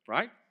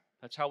 right?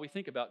 That's how we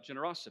think about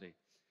generosity.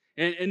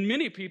 And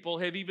many people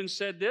have even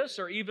said this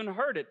or even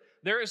heard it.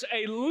 There is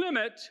a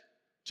limit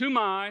to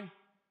my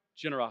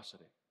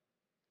generosity.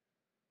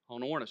 I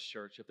want to warn us,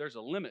 church, if there's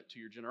a limit to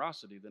your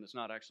generosity, then it's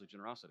not actually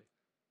generosity.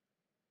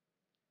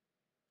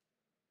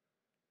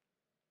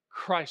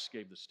 Christ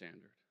gave the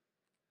standard,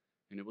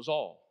 and it was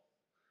all.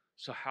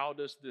 So how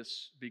does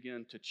this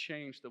begin to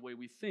change the way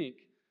we think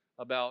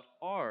about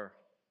our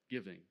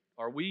giving?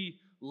 Are we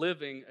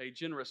living a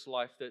generous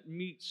life that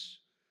meets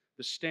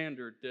the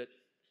standard that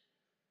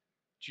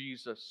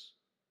Jesus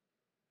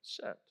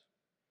set?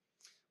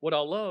 What I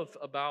love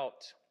about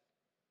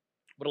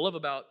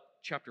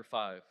chapter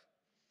 5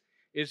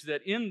 is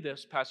that in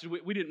this passage,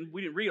 we didn't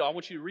read all. I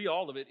want you to read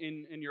all of it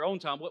in your own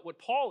time. What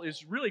Paul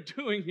is really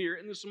doing here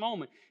in this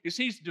moment is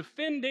he's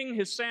defending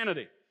his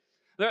sanity.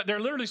 They're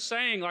literally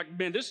saying, like,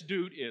 man, this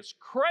dude is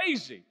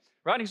crazy,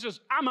 right? He says,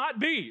 I might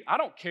be. I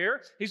don't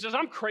care. He says,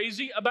 I'm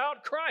crazy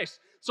about Christ.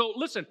 So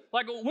listen,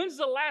 like, when's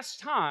the last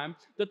time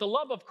that the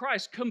love of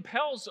Christ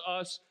compels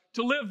us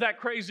to live that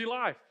crazy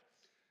life?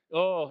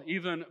 Oh,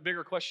 even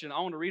bigger question. I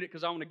want to read it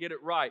because I want to get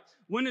it right.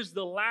 When is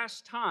the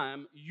last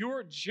time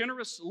your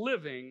generous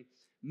living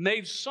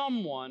made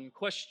someone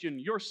question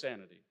your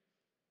sanity?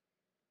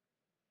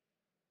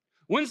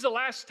 When's the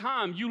last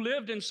time you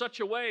lived in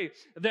such a way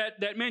that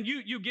man,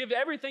 you give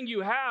everything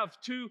you have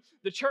to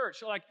the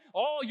church? Like,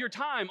 all your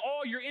time,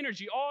 all your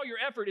energy, all your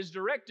effort is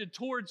directed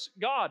towards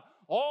God.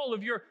 All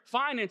of your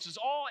finances,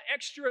 all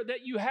extra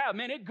that you have,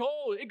 man, it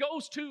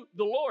goes to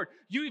the Lord.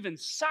 You even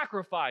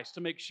sacrifice to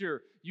make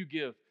sure you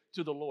give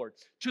to the Lord.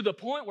 To the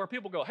point where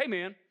people go, hey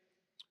man,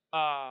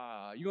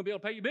 you gonna be able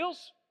to pay your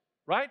bills?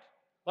 Right?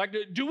 Like,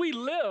 do we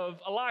live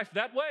a life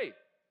that way?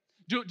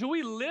 Do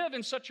we live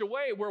in such a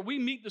way where we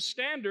meet the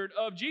standard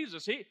of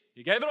Jesus?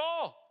 He gave it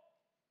all.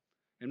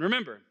 And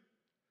remember,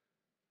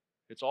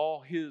 it's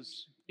all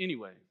His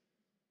anyway.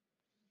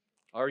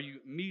 Are you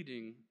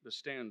meeting the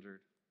standard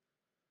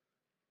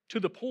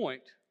to the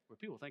point where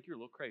people think you're a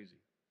little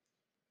crazy?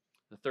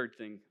 The third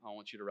thing I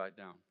want you to write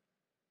down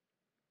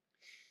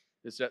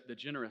is that the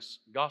generous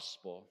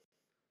gospel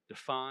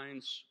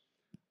defines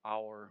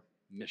our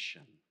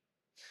mission.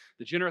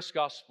 The generous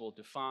gospel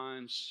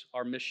defines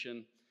our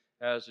mission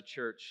as a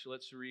church.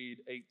 Let's read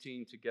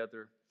 18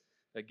 together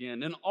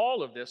again. And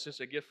all of this is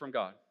a gift from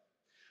God,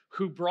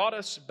 who brought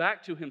us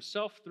back to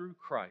Himself through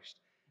Christ.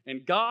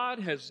 And God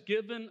has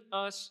given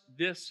us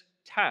this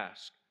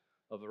task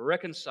of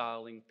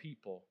reconciling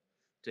people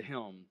to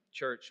Him.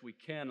 Church, we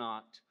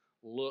cannot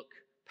look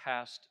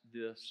past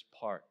this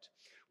part.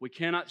 We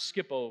cannot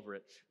skip over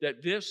it.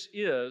 That this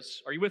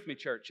is, are you with me,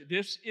 church?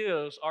 This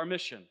is our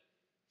mission.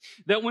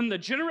 That when the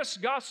generous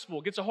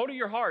gospel gets a hold of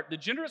your heart, the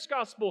generous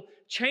gospel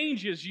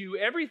changes you,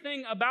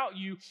 everything about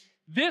you,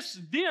 this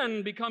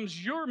then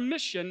becomes your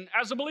mission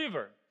as a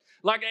believer.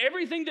 Like,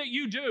 everything that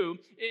you do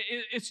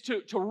is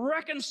to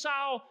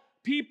reconcile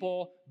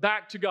people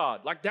back to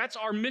God. Like, that's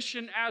our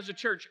mission as a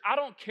church. I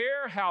don't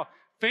care how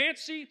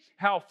fancy,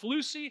 how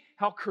flusy,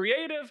 how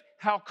creative,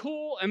 how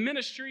cool a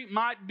ministry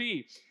might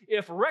be.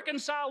 If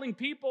reconciling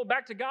people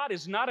back to God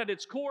is not at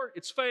its core,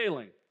 it's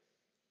failing.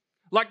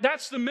 Like,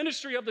 that's the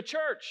ministry of the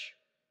church.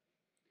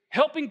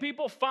 Helping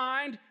people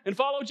find and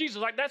follow Jesus.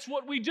 Like, that's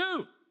what we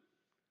do.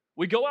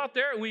 We go out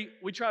there and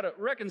we try to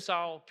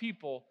reconcile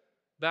people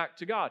back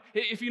to God.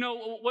 If you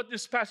know what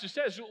this passage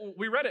says,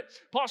 we read it.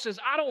 Paul says,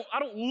 I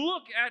don't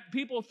look at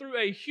people through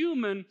a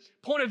human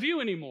point of view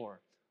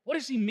anymore. What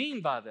does he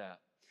mean by that?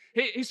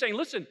 He's saying,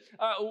 listen,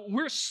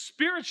 we're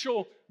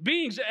spiritual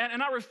beings,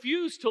 and I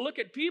refuse to look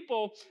at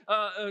people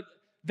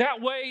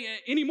that way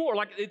anymore.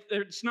 Like,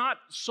 it's not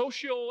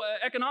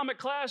socio-economic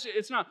class.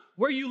 It's not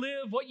where you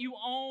live, what you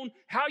own,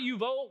 how you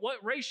vote,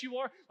 what race you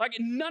are. Like,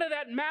 none of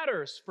that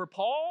matters. For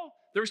Paul,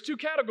 there's two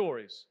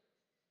categories: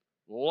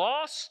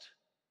 lost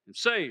and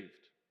saved.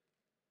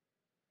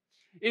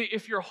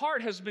 If your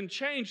heart has been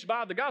changed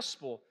by the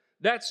gospel,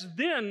 that's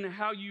then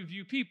how you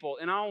view people.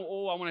 And I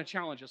want to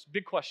challenge us.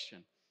 Big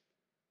question.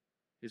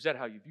 Is that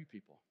how you view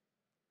people?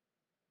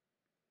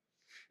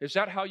 Is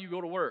that how you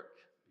go to work?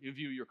 You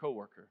view your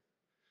coworker?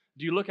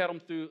 Do you look at them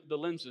through the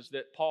lenses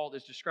that Paul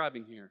is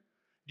describing here?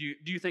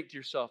 Do you think to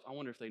yourself, I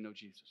wonder if they know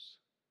Jesus?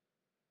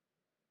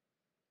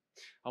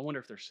 I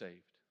wonder if they're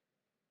saved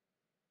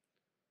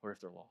or if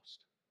they're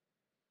lost.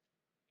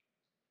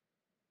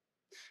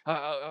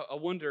 I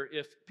wonder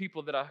if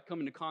people that I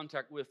come into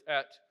contact with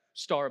at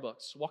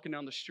Starbucks, walking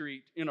down the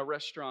street, in a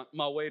restaurant,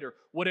 my waiter,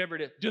 whatever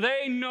it is, do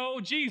they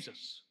know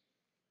Jesus?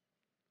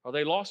 Are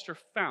they lost or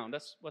found?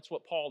 That's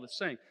what Paul is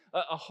saying.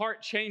 A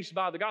heart changed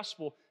by the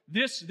gospel.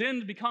 This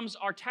then becomes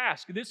our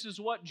task. This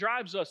is what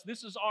drives us.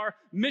 This is our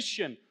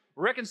mission.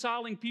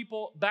 reconciling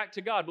people back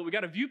to God. But we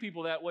got to view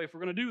people that way if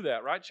we're going to do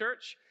that, right,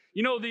 church?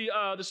 You know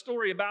the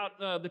story about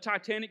the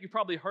Titanic. You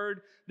probably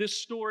heard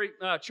this story,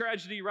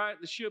 tragedy, right?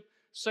 The ship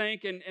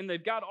sank, and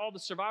they've got all the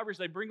survivors.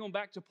 They bring them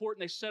back to port,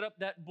 and they set up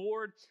that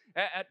board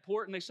at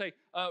port, and they say,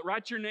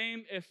 write your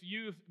name if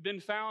you've been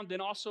found,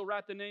 then also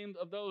write the name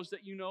of those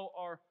that you know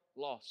are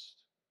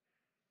lost.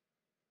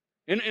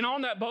 And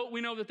on that boat, we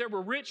know that there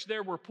were rich,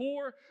 there were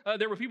poor,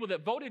 there were people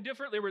that voted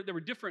different, there were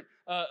different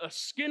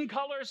skin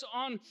colors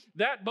on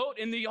that boat,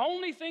 and the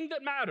only thing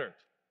that mattered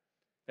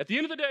at the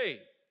end of the day,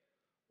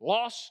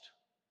 lost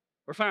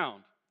or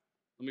found.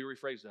 Let me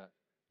rephrase that.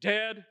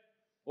 Dead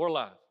or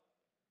alive.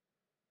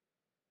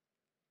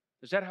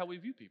 Is that how we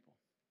view people?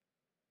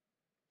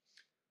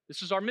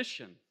 This is our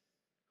mission.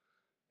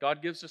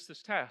 God gives us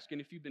this task,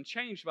 and if you've been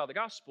changed by the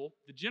gospel,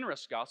 the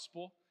generous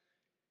gospel,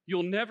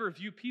 you'll never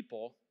view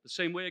people the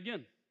same way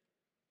again.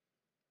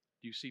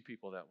 Do you see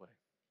people that way?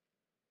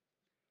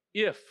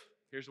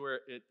 Here's where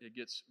it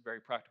gets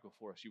very practical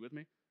for us. You with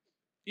me?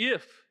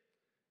 If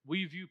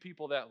we view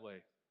people that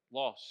way,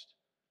 lost,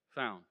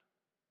 found,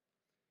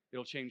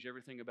 it'll change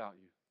everything about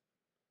you.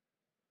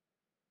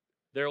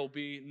 There will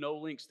be no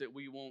links that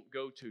we won't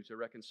go to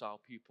reconcile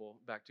people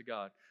back to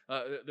God.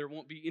 There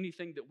won't be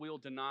anything that we'll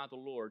deny the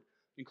Lord,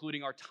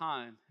 including our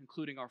time,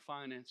 including our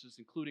finances,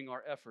 including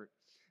our effort,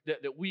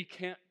 that we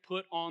can't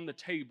put on the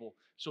table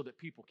so that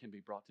people can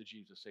be brought to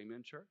Jesus.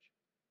 Amen, church?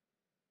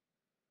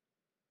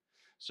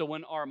 So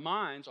when our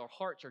minds, our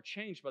hearts are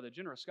changed by the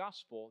generous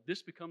gospel,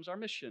 this becomes our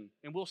mission,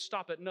 and we'll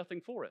stop at nothing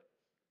for it.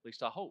 At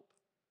least I hope.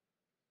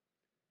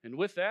 And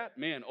with that,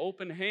 man,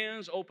 open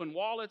hands, open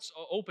wallets,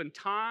 open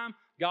time.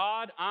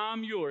 God,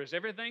 I'm yours.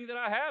 Everything that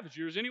I have is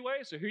yours anyway,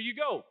 so here you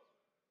go.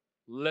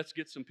 Let's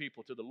get some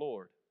people to the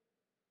Lord.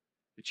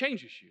 It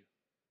changes you.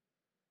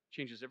 It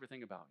changes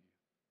everything about you.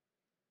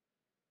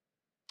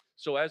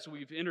 So as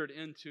we've entered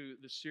into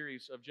this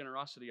series of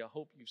generosity, I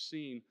hope you've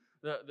seen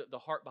the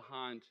heart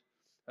behind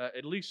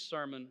at least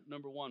sermon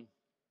number 1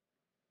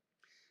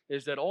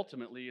 is that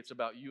ultimately it's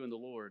about you and the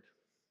Lord.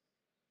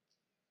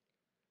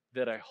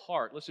 That a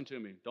heart, listen to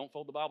me, don't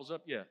fold the Bibles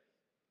up yet,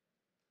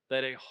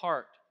 that a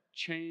heart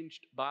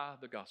changed by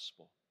the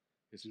gospel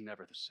is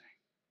never the same.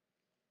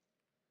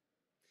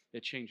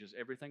 It changes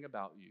everything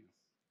about you,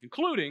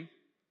 including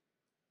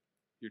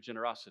your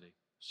generosity.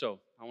 So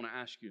I want to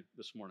ask you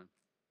this morning,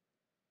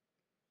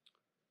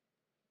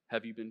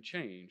 have you been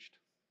changed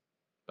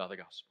by the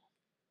gospel?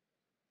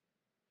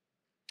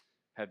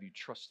 Have you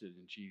trusted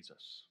in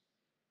Jesus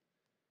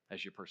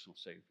as your personal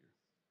Savior?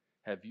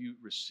 Have you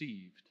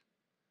received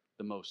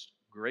the most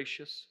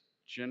gracious,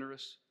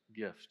 generous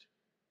gift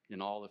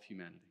in all of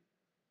humanity,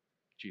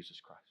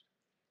 Jesus Christ?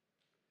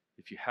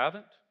 If you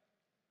haven't,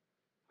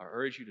 I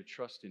urge you to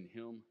trust in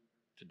Him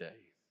today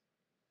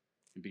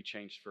and be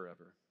changed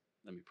forever.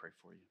 Let me pray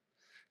for you.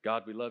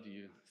 God, we love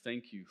you.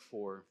 Thank you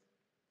for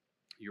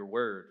your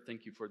word.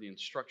 Thank you for the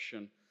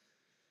instruction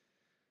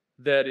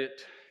that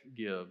it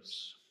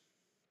gives.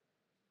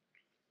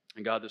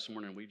 And God, this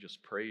morning we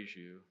just praise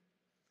you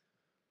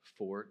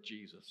for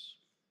Jesus.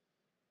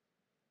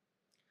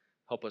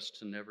 Help us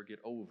to never get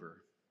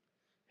over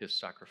His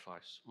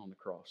sacrifice on the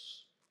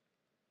cross.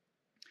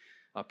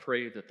 I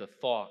pray that the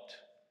thought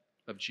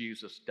of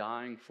Jesus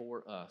dying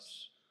for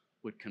us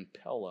would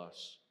compel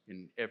us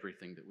in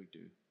everything that we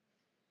do,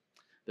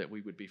 that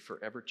we would be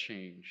forever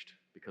changed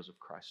because of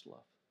Christ's love.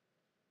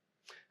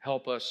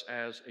 Help us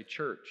as a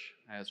church,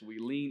 as we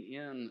lean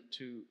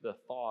into the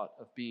thought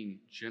of being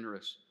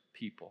generous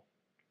people.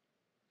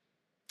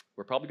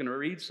 We're probably going to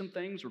read some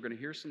things, we're going to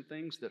hear some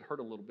things that hurt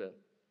a little bit.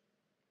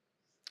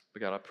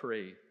 But God, I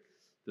pray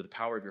that the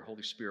power of your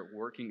Holy Spirit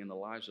working in the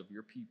lives of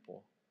your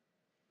people,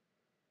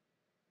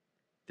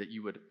 that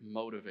you would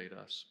motivate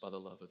us by the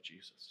love of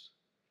Jesus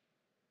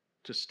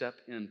to step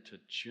into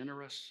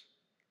generous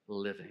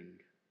living.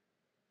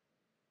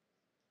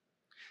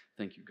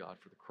 Thank you, God,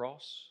 for the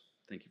cross.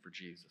 Thank you for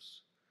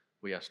Jesus.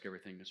 We ask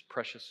everything in His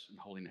precious and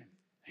holy name.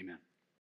 Amen.